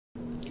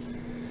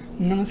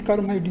Namaskar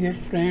my dear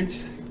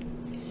friends.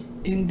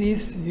 In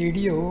this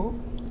video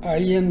I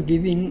am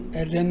giving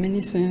a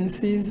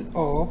reminiscences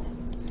of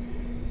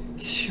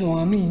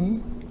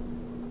Swami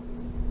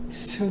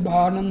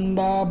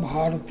Shuddhananda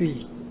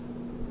Bharti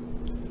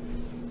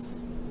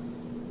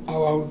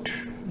about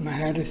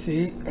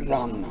Maharshi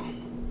Ramana.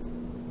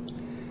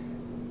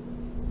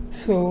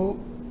 So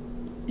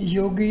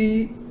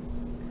Yogi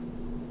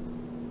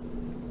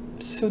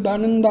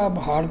Shuddhananda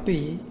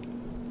Bharti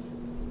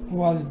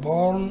was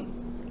born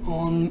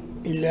on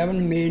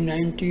 11 May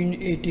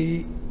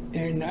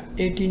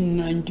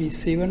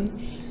 1897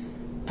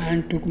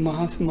 and took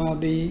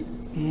Mahasamadhi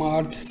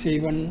March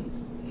 7,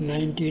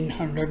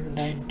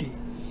 1990.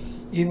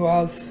 He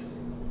was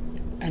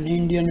an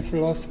Indian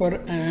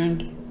philosopher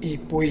and a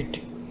poet.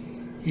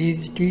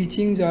 His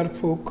teachings are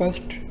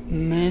focused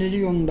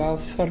mainly on the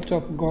search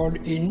of God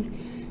in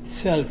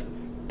self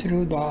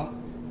through the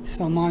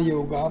Sama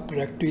Yoga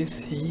practice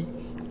he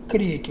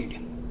created.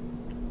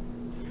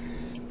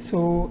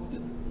 So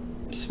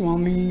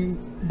Swami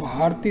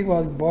Bharti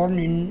was born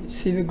in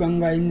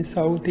Sivaganga in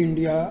South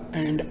India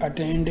and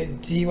attained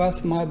Jeeva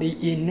Samadhi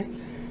in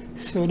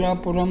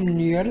Sholapuram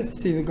near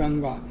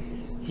Sivaganga.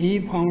 He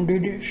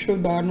founded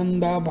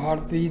Shuddhananda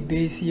Bharti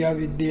Desiya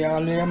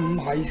Vidyalayam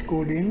High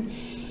School in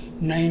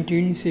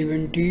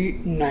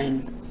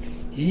 1979.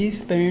 He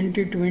spent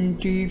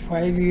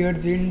 25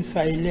 years in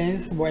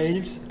silence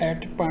whilst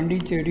at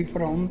Pondicherry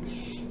from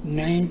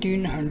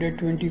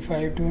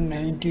 1925 to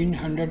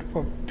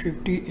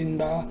 1950 in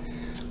the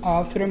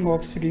Ashram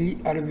of Sri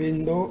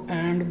Aurobindo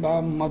and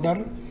the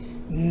Mother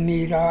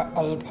Mirra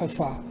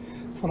Alfassa.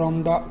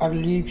 From the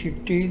early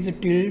 50s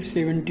till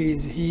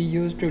 70s, he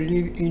used to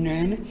live in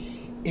an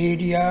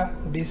area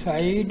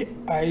beside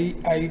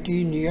IIT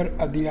near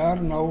Adyar,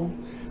 now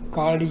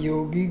called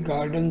Yogi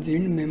Gardens,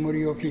 in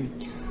memory of him.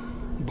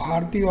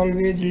 Bharti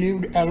always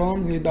lived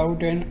alone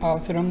without an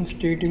ashram,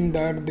 stating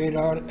that there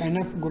are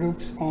enough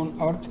groups on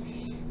earth,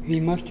 we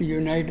must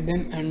unite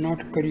them and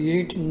not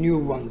create new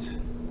ones.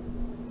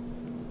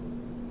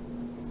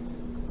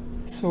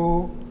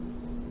 So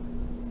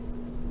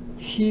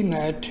he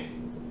met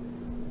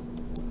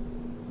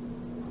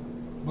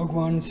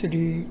Bhagwan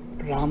Sri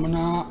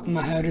Ramana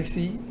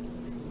Maharshi.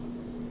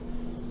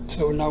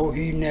 So now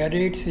he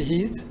narrates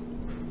his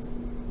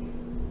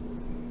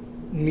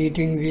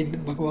meeting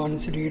with Bhagwan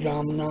Sri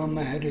Ramana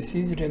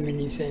Maharshi's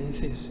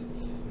reminiscences.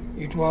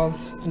 It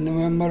was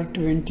November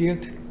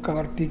 20th,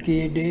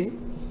 Kartikeya day.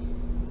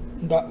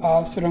 The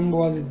ashram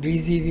was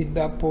busy with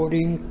the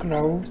pouring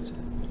crowds.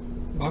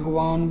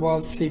 Bhagwan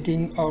was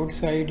sitting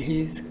outside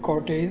his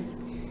cottage.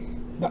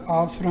 The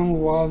ashram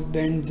was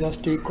then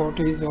just a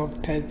cottage of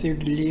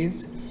thatched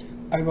leaves.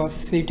 I was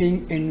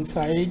sitting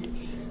inside.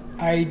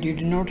 I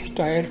did not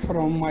stir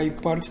from my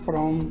perch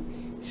from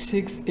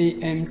 6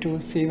 a.m. to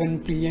 7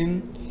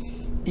 p.m.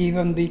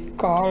 Even the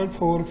call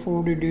for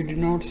food did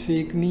not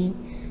shake me.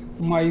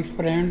 My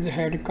friends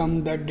had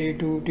come that day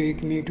to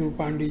take me to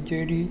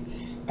Pondicherry.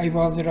 I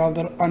was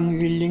rather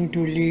unwilling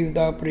to leave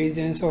the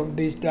presence of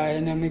this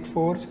dynamic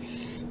force.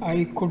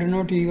 I could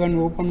not even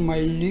open my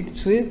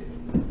lips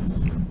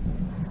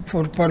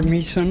for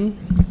permission.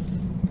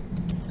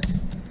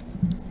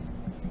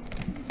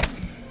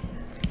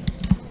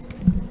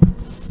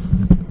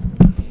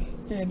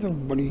 ये तो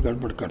बड़ी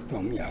गड़बड़ करता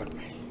हूँ यार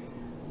मैं.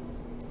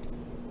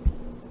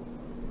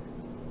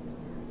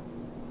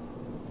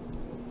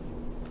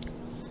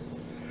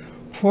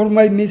 For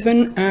my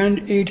mission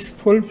and its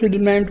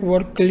fulfillment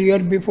were clear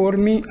before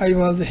me. I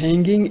was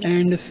hanging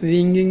and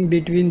swinging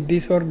between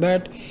this or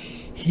that,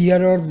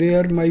 here or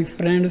there. My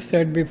friends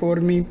sat before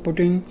me,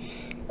 putting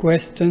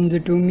questions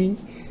to me.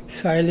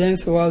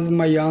 Silence was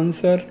my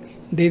answer.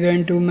 They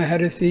went to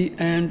Maharshi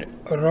and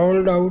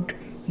rolled out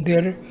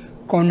their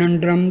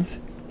conundrums.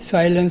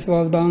 Silence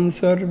was the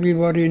answer. We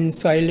were in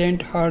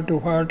silent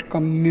heart-to-heart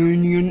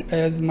communion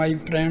as my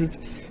friends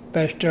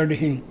pestered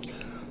him.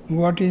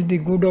 What is the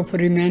good of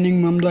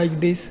remaining mum like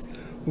this?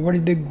 What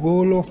is the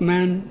goal of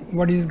man?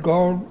 What is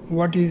God?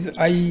 What is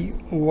I?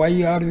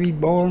 Why are we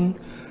born?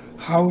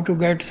 How to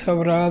get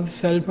Swaraj,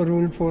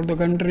 self-rule for the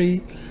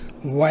country?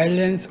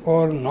 Violence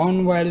or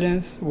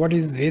non-violence? What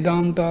is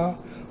Vedanta?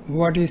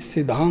 What is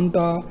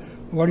Siddhanta?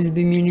 What is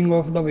the meaning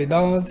of the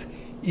Vedas?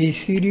 A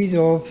series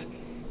of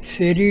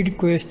serried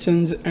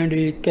questions and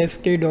a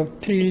cascade of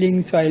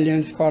thrilling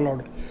silence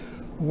followed.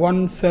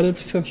 One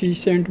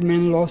self-sufficient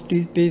man lost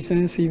his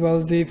patience. He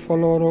was a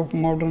follower of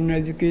modern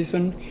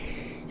education.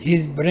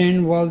 His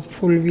brain was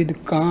full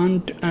with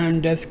Kant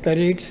and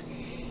Descartes.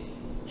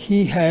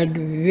 He had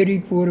very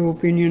poor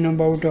opinion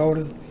about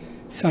our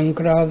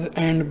Sankaras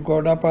and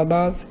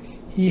Gaudapadas.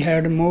 He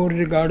had more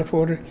regard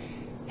for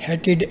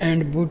hatted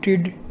and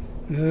booted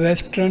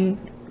Western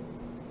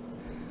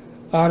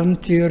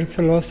armchair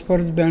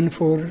philosophers than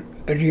for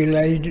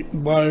realized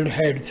bald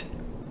heads.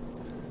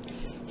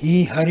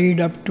 He hurried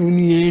up to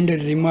me and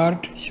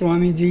remarked,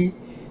 Swamiji,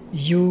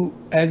 you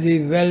as a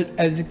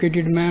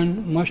well-educated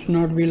man must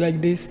not be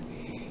like this.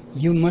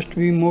 You must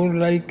be more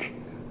like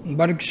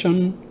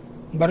Bergson,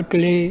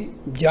 Berkeley,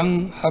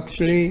 Jung,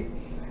 Huxley,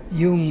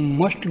 You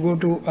must go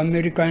to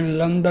America and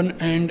London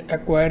and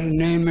acquire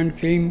name and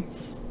fame.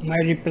 My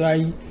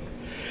reply,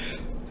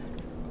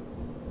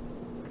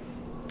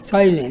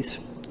 silence.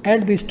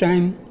 At this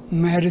time,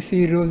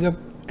 Maharshi rose up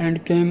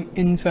and came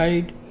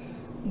inside.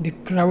 The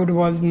crowd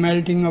was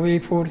melting away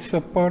for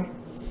supper.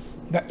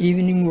 The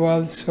evening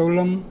was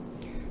solemn.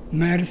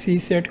 Maharshi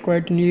sat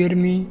quite near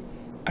me.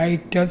 I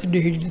touched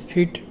his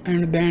feet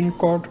and then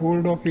caught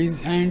hold of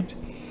his hands.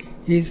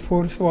 His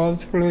force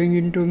was flowing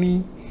into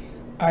me.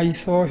 I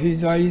saw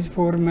his eyes,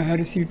 for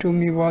Maharshi to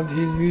me was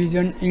his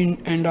vision in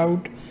and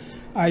out.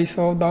 I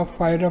saw the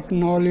fire of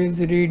knowledge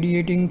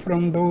radiating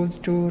from those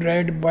two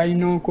red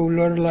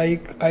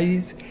binocular-like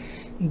eyes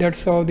that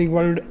saw the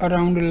world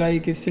around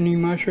like a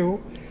cinema show.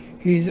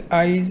 His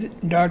eyes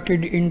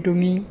darted into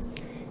me.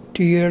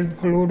 Tears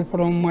flowed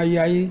from my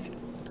eyes.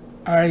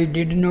 I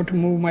did not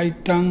move my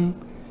tongue.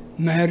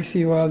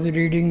 Maharshi was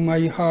reading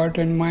my heart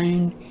and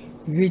mind,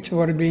 which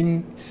were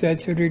being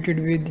saturated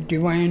with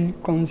divine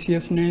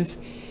consciousness.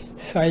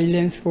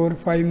 Silence for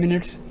 5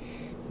 minutes.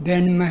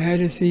 Then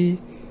Maharshi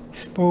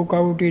spoke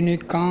out in a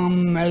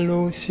calm,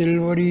 mellow,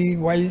 silvery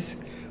voice.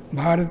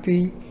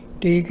 Bharati,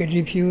 take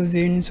refuge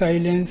in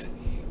silence.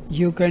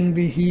 You can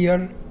be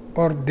here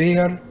or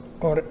there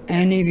or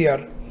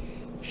anywhere,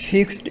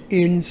 fixed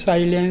in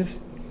silence,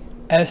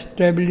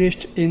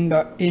 established in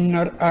the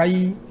inner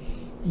eye.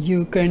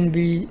 You can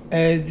be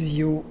as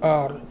you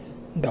are.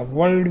 The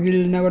world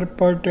will never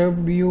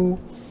perturb you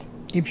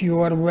if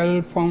you are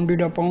well founded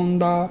upon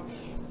the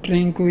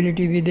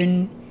tranquility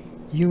within.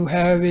 You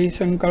have a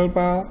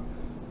sankalpa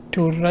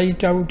to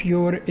write out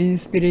your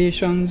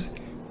inspirations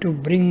to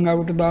bring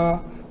out the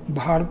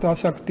Bharata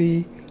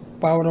Shakti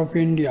power of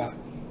India.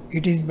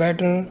 It is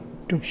better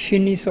to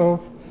finish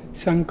off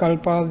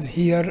sankalpas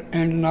here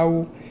and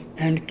now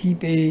and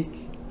keep a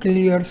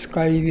clear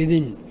sky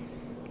within,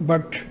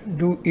 but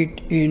do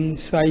it in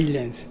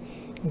silence.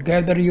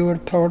 Gather your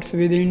thoughts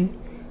within,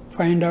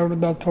 find out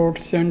the thought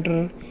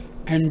center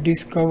and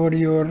discover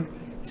your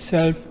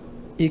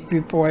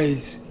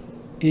self-equipoise.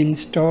 In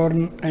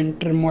storm and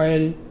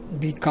turmoil,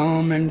 be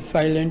calm and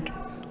silent.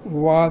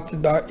 Watch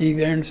the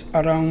events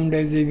around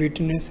as a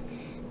witness.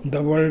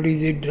 The world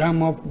is a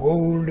drum of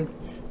gold.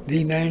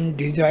 Women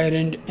desire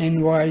and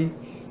envy.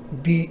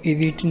 Be a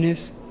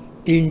witness,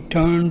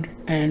 interned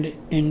and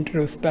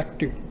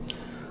introspective.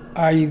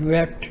 I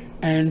wept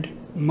and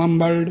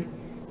mumbled,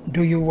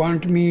 do you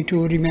want me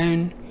to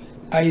remain?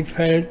 I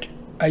felt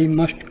I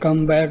must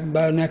come back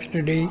the next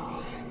day.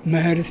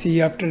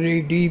 Maharshi, after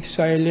a deep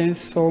silence,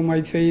 saw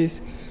my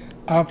face.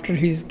 After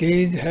his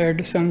gaze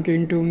had sunk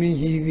into me,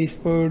 he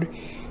whispered,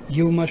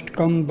 you must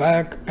come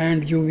back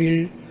and you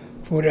will,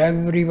 for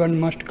everyone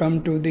must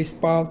come to this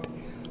path.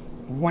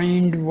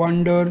 Wind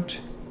wanders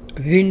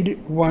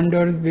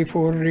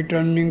before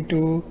returning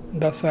to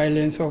the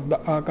silence of the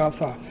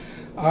Akasa.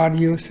 Are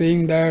you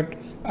saying that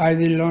I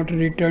will not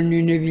return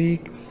in a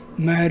week?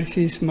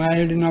 Maharshi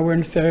smiled now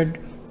and said,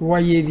 why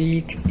a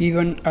week?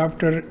 Even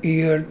after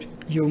years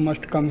you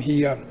must come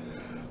here.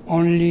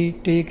 Only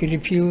take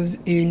refuge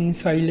in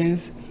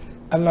silence,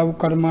 allow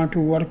karma to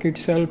work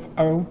itself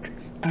out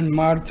and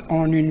march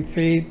on in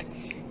faith.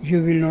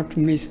 You will not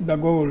miss the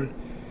goal.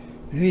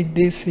 With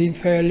this he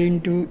fell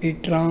into a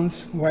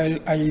trance while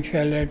I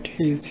fell at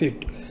his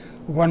feet.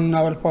 1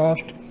 hour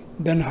passed,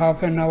 then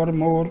half an hour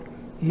more.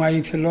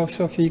 My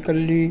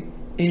philosophically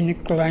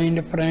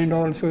inclined friend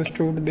also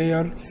stood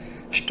there,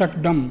 struck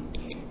dumb.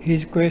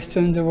 His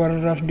questions were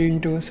rushed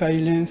into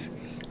silence.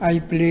 I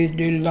placed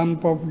a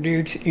lump of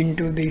dates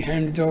into the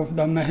hands of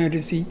the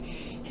Maharshi.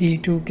 He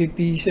took a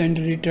piece and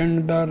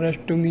returned the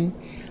rest to me.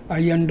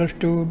 I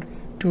understood.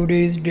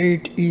 Today's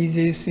date is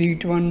a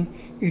sweet one.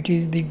 It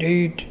is the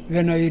date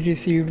when I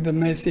received the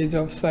message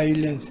of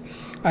silence.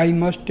 I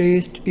must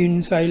taste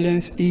in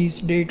silence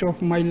each date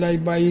of my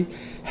life by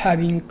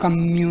having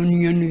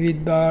communion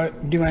with the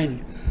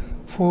divine.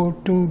 For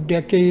 2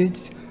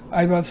 decades,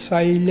 I was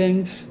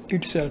silence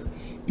itself.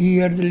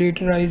 Years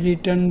later, I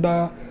returned.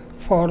 The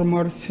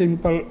former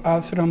simple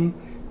ashram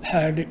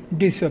had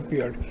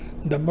disappeared.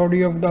 The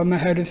body of the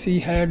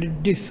Maharshi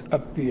had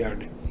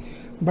disappeared.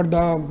 But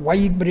the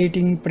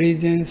vibrating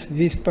presence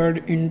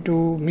whispered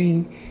into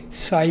me,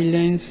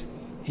 silence,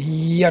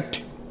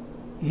 yet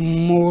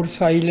more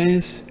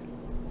silence.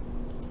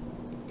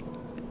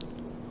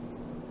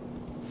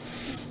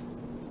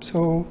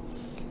 So,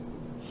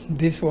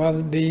 this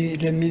was the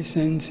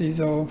Reminiscences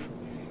of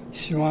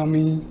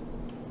Swami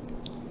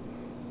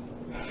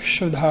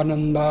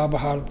Shuddhananda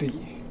Bharti.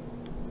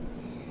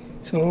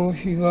 So,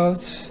 he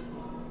was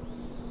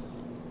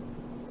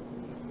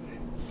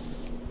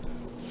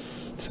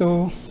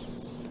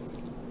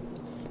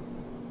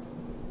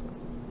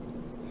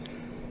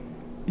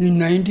in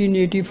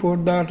 1984,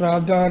 the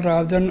Raja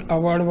Rajan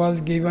Award was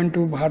given to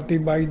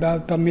Bharti by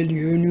the Tamil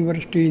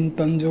University in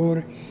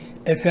Tanjore,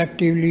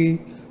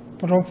 effectively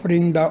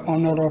proffering the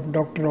honor of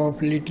Doctor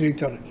of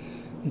Literature.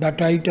 The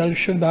title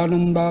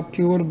Shuddhananda,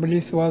 Pure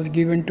Bliss, was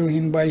given to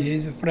him by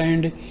his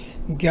friend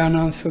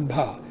Jnana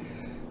Suddha.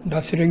 The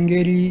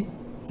Sringeri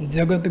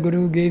Jagat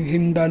Guru gave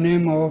him the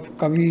name of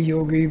Kavi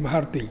Yogi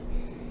Bharti.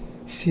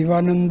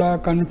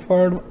 Sivananda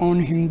conferred on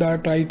him the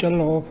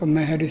title of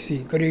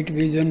Maharshi, great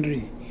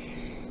visionary.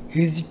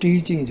 His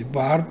teachings,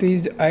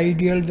 Bharati's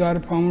ideals,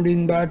 are found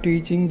in the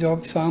teachings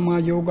of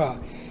Sama Yoga,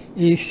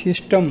 a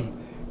system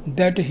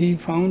that he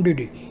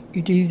founded.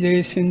 It is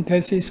a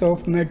synthesis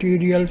of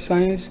material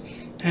science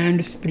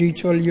and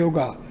spiritual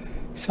yoga.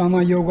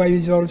 Sama Yoga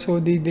is also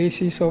the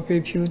basis of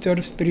a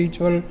future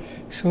spiritual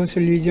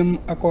socialism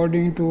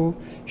according to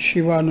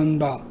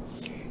Sivananda.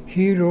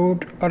 He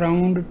wrote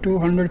around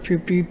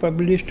 250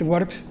 published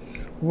works,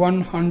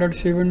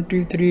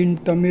 173 in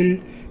Tamil,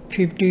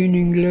 50 in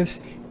English,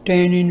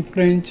 10 in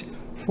French,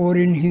 4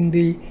 in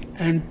Hindi,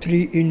 and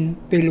 3 in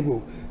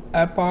Telugu.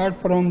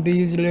 Apart from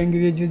these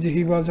languages,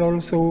 he was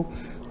also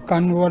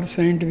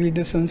conversant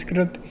with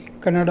Sanskrit,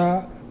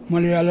 Kannada,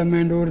 Malayalam,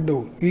 and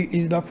Urdu. He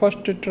is the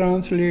first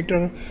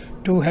translator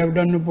to have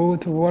done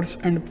both verse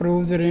and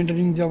prose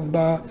renderings of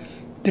the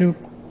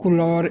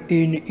Tirukular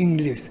in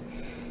English.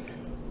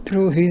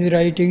 Through his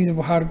writings,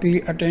 Bharati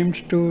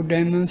attempts to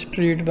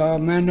demonstrate the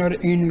manner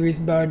in which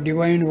the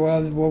divine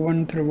was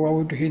woven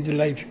throughout his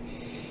life.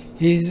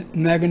 His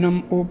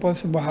magnum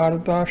opus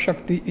Bharata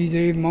Shakti is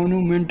a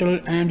monumental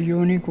and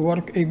unique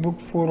work, a book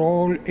for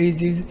all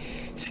ages,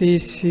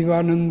 says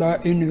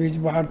Sivananda, in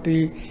which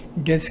Bharati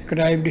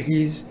described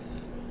his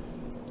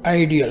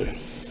ideal.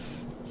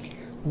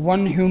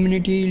 One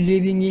humanity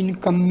living in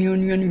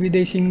communion with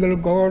a single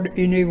God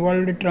in a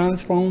world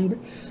transformed.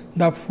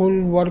 The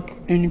full work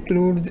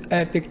includes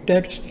epic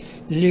texts,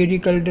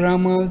 lyrical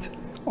dramas,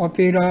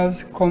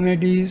 operas,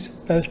 comedies,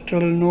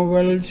 pastoral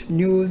novels,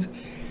 news,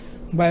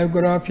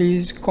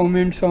 biographies,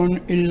 comments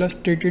on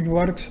illustrated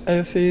works,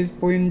 essays,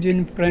 poems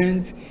in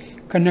French,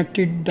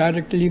 connected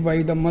directly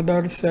by the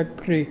Mother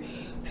Secretary.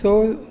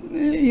 So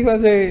he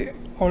was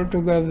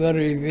altogether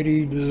a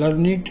very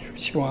learned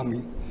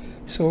Swami.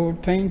 So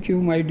thank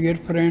you, my dear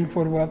friend,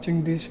 for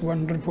watching this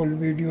wonderful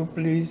video.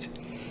 Please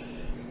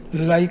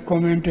like,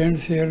 comment and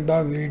share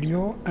the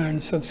video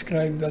and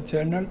subscribe the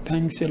channel.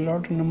 Thanks a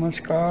lot.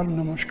 Namaskar,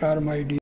 namaskar, my dear.